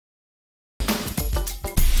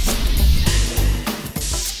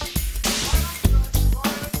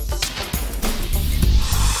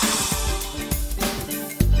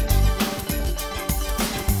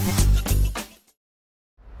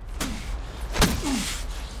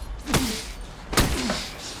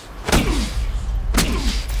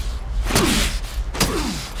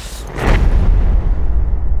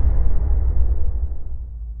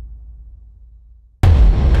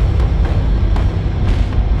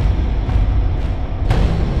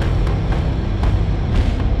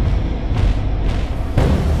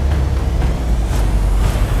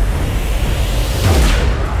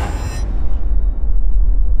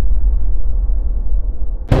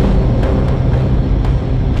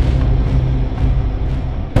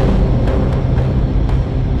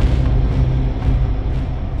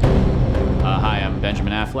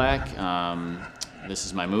Affleck. This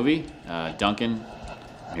is my movie, Dunkin.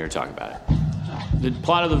 I'm here to talk about it. The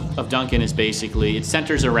plot of Dunkin is basically, it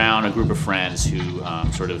centers around a group of friends who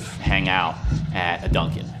sort of hang out at a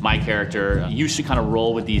Dunkin. My character used to kind of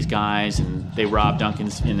roll with these guys, and they rob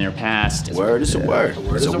Dunkins in their past. Word is a word.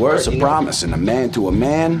 It's a word's a promise, and a man to a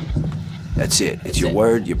man, that's it. It's your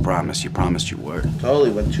word, you promise. You promised your word.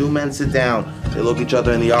 Totally. When two men sit down, they look each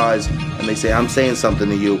other in the eyes, and they say, I'm saying something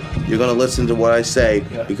to you. You're gonna listen to what I say,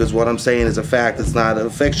 because what I'm saying is a fact, it's not a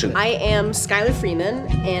fiction. I am Skylar Freeman,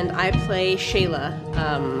 and I play Shayla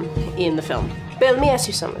in the film. But let me ask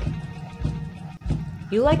you something.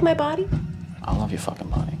 You like my body? I love your fucking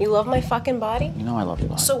body. You love my fucking body? You know I love your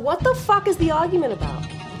body. So what the fuck is the argument about?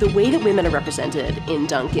 The way that women are represented in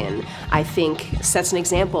Dunkin, I think, sets an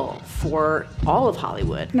example for all of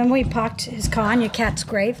Hollywood. Remember we parked his car on your cat's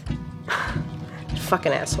grave?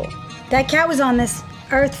 Fucking asshole. That cat was on this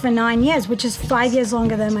earth for 9 years, which is 5 years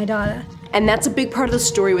longer than my daughter. And that's a big part of the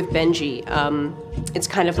story with Benji. It's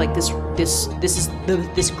kind of like this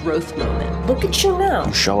growth moment. Look at you now.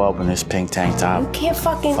 You show up in this pink tank top. You can't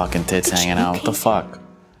fucking... Fucking tits hanging out. What the fuck?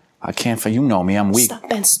 I can't, you know me, I'm weak. Stop,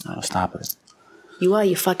 Ben. No, stop it. You are,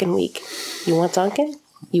 you're fucking weak. You want Dunkin'?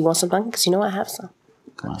 You want some Dunkin'? Because you know I have some.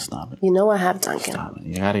 Come on, stop it. You know I have Dunkin'. Stop it.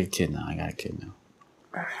 You got a kid now. I got a kid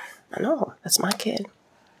now. I know. That's my kid.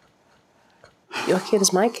 Your kid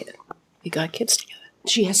is my kid. We got kids together.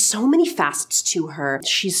 She has so many facets to her.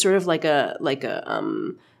 She's sort of like a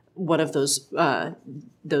one of those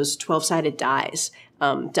 12-sided dice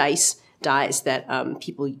that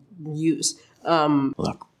people use.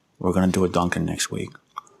 Look, we're gonna do a Dunkin' next week.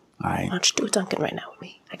 All right. Why don't you do a Dunkin' right now with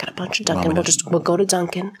me? I got a bunch of Dunkin'. We'll go to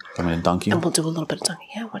Dunkin'. Want me to dunk you? And we'll do a little bit of Dunkin'.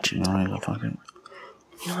 Yeah, I want you to dunk me. Fucking...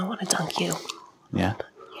 You know, I want to dunk you. Yeah?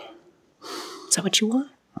 Is that what you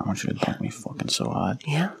want? I want you to dunk me fucking so hard.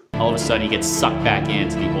 Yeah? All of a sudden, he gets sucked back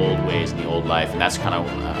into the old ways and the old life, and that's kind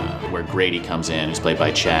of where Grady comes in, who's played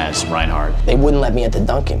by Chaz Reinhardt. They wouldn't let me at the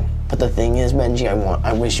Dunkin'. But the thing is, Benji,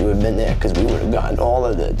 I wish you had been there, because we would have gotten all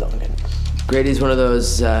of the Dunkin'. Grady's one of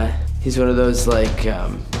those, like,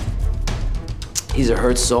 he's a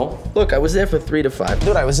hurt soul. Look, I was there for 3 to 5.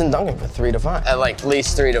 Dude, I was in Dunkin' for 3 to 5. At like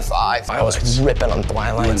least 3 to 5. I was ripping on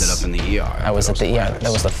Twilight. You ended up in the ER. I was at the ER.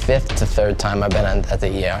 That was the 5th to 3rd time I've been at the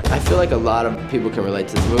ER. I feel like a lot of people can relate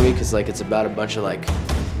to this movie because like it's about a bunch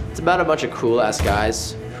of cool ass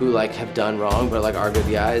guys who like have done wrong but like are good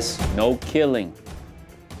guys. No killing.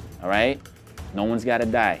 All right? No one's gotta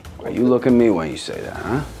die. Why you look at me when you say that,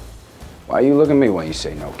 huh? Why you look at me when you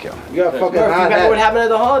say no kill? You got fucking Remember what happened at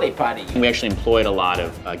the holiday party? We actually employed a lot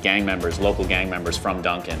of gang members, local gang members from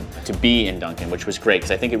Dunkin' to be in Dunkin', which was great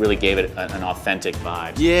because I think it really gave it an authentic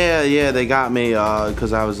vibe. Yeah, they got me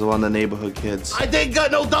because I was one of the neighborhood kids. I didn't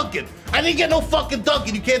get no Dunkin'. I didn't get no fucking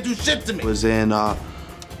Dunkin'. You can't do shit to me. Was in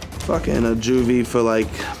fucking a juvie for like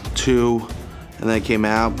 2. And then it came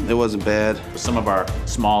out. It wasn't bad. Some of our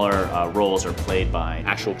smaller roles are played by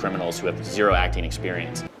actual criminals who have 0 acting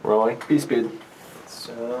experience. Rolling. Speed.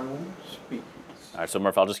 Speed. All right, so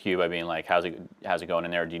Murph, I'll just cue by being like, how's it going in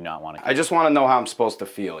there, or do you not want to? I just want to know how I'm supposed to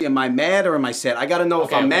feel. Am I mad or am I sad? I got to know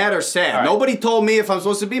if I'm mad or sad. Right. Nobody told me if I'm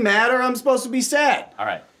supposed to be mad or I'm supposed to be sad. All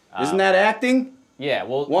right. Isn't that acting? Yeah,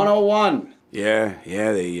 well... 101. Yeah,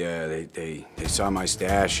 they saw my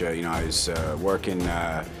stash. You know, I was working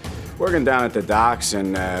down at the docks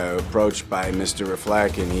and approached by Mr.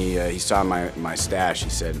 Affleck, and he saw my stash. He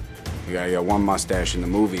said, "You got one mustache in the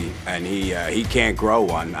movie, and he can't grow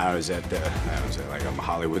one." I was like I'm a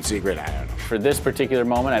Hollywood secret. I don't know. For this particular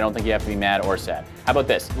moment, I don't think you have to be mad or sad. How about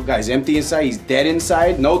this? Well, guy's empty inside. He's dead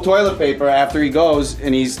inside. No toilet paper after he goes,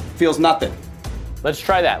 and he feels nothing. Let's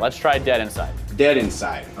try that. Let's try dead inside. Dead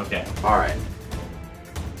inside. Okay. All right.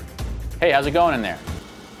 Hey, how's it going in there?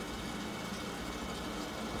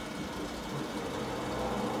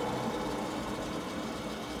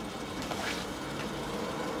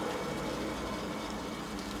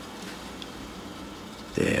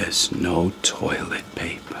 There's no toilet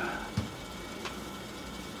paper.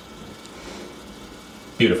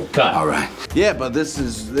 Beautiful. Cut. All right. Yeah, but this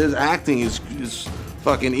acting is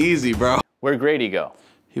fucking easy, bro. Where'd Grady go?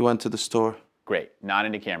 He went to the store. Great. Not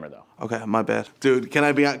into camera though. Okay, my bad. Dude, can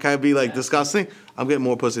I be like disgusting? I'm getting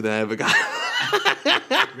more pussy than I ever got.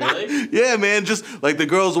 Really? Yeah, man. Just like the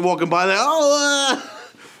girls are walking by, like,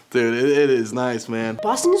 dude, it is nice, man.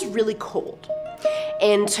 Boston is really cold.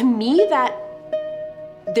 And to me,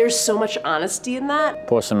 there's so much honesty in that.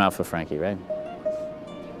 Pour some out for Frankie, right?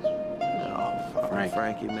 Oh,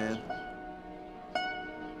 Frankie, man.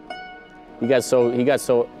 He got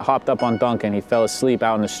so hopped up on Dunkin', he fell asleep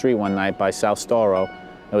out in the street one night by South Storrow,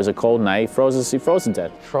 It was a cold night. He froze to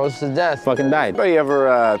death. Froze to death. Fucking died. Anybody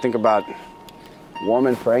ever think about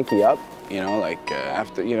warming Frankie up? You know, like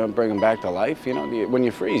after, you know, bring him back to life. You know, when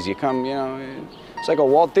you freeze, you come, you know, it's like a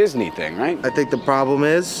Walt Disney thing, right? I think the problem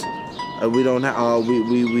is we don't have,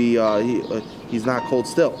 he's not cold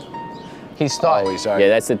still. He's thawed. Oh, Yeah,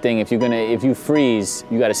 that's the thing. If you freeze,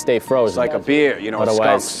 you gotta stay frozen. It's like a beer, you know,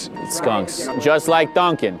 otherwise skunks. it skunks. Just like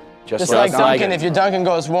Dunkin'. Just like Dunkin', if your Dunkin'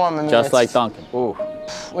 goes warm, I mean, Just like Dunkin'. Ooh.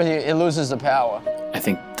 Well, it loses the power. I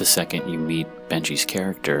think the second you meet Benji's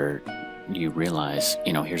character, you realize,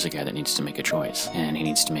 you know, here's a guy that needs to make a choice, and he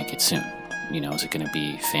needs to make it soon. You know, is it gonna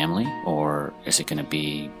be family, or is it gonna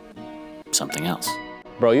be something else?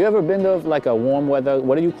 Bro, you ever been to like a warm weather,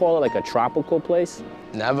 what do you call it, like a tropical place?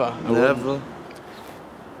 Never. Never.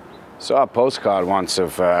 Saw a postcard once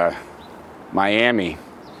of Miami.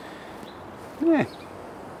 Yeah.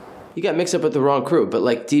 You got mixed up with the wrong crew, but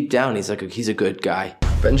like deep down, he's he's a good guy.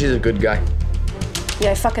 Benji's a good guy.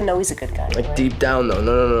 Yeah, I fucking know he's a good guy. Like deep down though,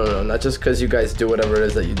 no, not just because you guys do whatever it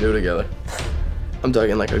is that you do together. I'm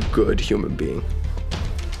talking like a good human being.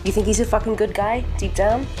 You think he's a fucking good guy, deep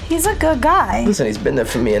down? He's a good guy. Listen, he's been there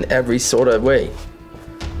for me in every sort of way.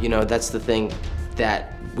 You know, that's the thing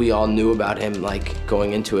that we all knew about him, like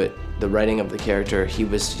going into it, the writing of the character,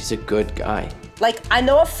 he's a good guy. Like, I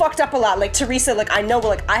know I've fucked up a lot. Like, Teresa, like, I know,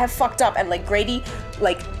 like, I have fucked up. And, like, Grady,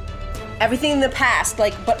 like, everything in the past,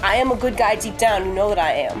 like, but I am a good guy deep down. You know that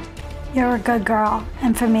I am. You're a good girl,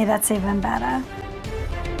 and for me, that's even better.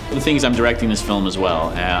 The thing is, I'm directing this film as well,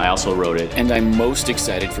 and I also wrote it. And I'm most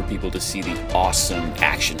excited for people to see the awesome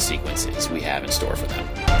action sequences we have in store for them.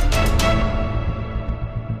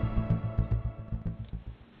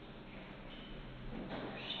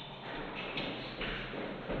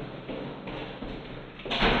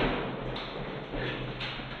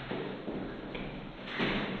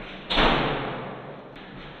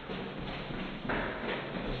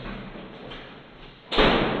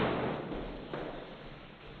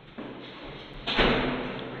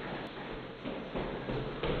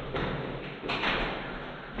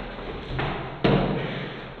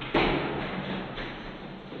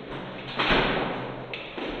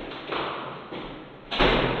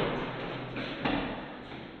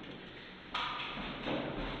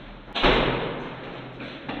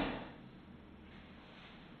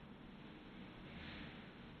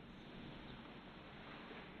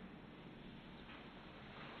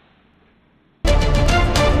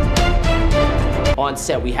 On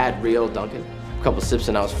set, we had real Dunkin'. A couple sips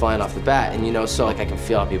and I was flying off the bat, and you know, so like I can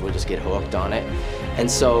feel how people just get hooked on it. And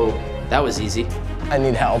so that was easy. I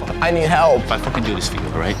need help. I need help. If I fucking do this for you,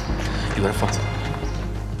 all right? You gotta fuck.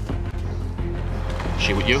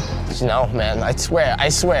 She with you? No, man, I swear,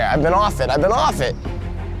 I've been off it.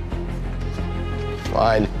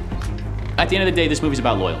 Fine. At the end of the day, this movie's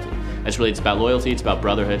about loyalty. It's about loyalty, it's about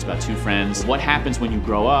brotherhood, it's about two friends. What happens when you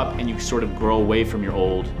grow up and you sort of grow away from your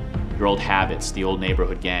old habits, the old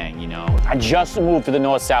neighborhood gang, you know? I just moved to the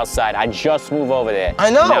north-south side. I just moved over there. I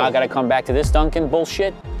know. Now I gotta come back to this Dunkin'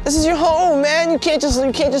 bullshit. This is your home, man. You can't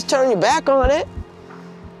just turn your back on it.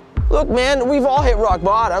 Look, man, we've all hit rock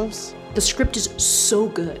bottoms. The script is so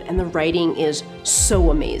good, and the writing is so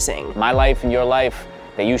amazing. My life and your life,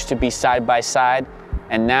 they used to be side by side,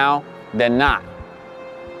 and now they're not.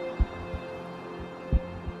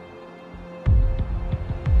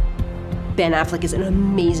 Ben Affleck is an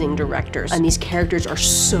amazing director, and these characters are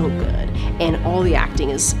so good, and all the acting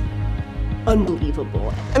is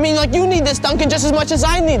unbelievable. I mean, like, you need this Dunkin' just as much as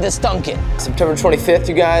I need this Dunkin'. September 25th,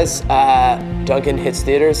 you guys, Dunkin' hits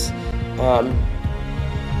theaters.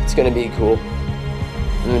 It's gonna be cool.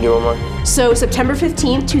 Let me do one more. So September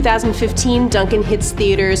 15th, 2015, Dunkin' hits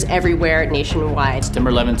theaters everywhere nationwide.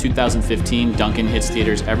 September 11th, 2015, Dunkin' hits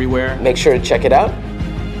theaters everywhere. Make sure to check it out.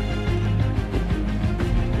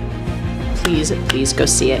 Please go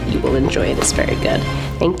see it. You will enjoy it. It's very good.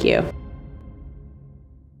 Thank you.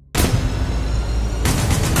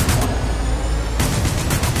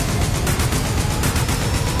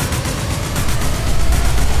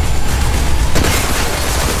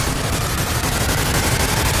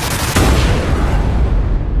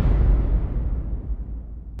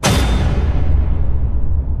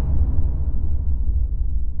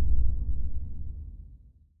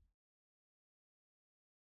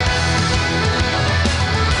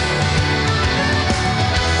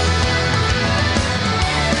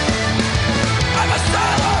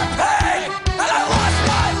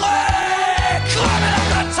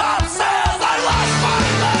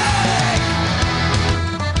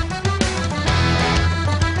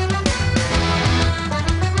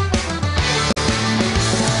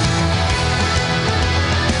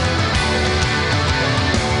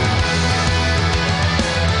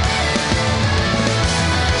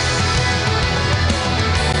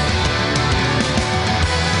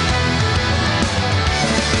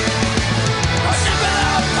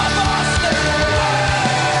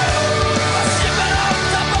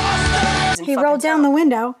 rolled down the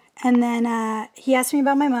window, and then he asked me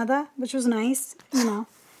about my mother, which was nice, you know.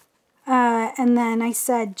 And then I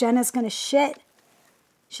said, Jenna's gonna shit.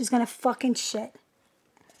 She's gonna fucking shit.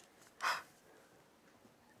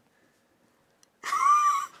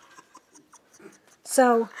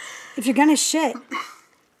 So, if you're gonna shit,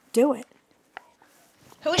 do it.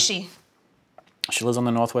 Who is she? She lives on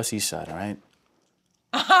the Northwest East Side, all right?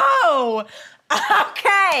 Oh,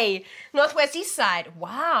 okay. Northwest East Side.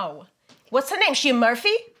 Wow. What's her name? She a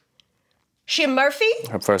Murphy? She a Murphy?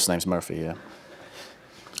 Her first name's Murphy, yeah.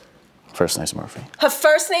 First name's Murphy. Her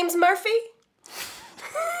first name's Murphy?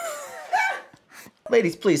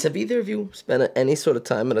 Ladies, please, have either of you spent any sort of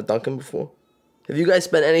time at a Dunkin' before? Have you guys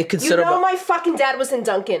spent any You considerable... know my fucking dad was in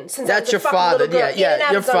Dunkin' since I was That's a your fucking father, little girl, in and yeah,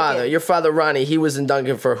 out your of Dunkin'. father. Your father, Ronnie, he was in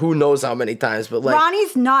Dunkin' for who knows how many times, but like...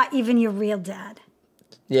 Ronnie's not even your real dad.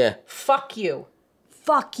 Yeah. Fuck you.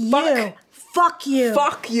 Fuck you. Fuck you.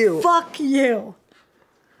 Fuck you. Fuck you.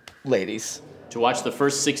 Ladies. To watch the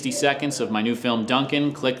first 60 seconds of my new film,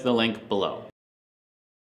 Dunkin', click the link below.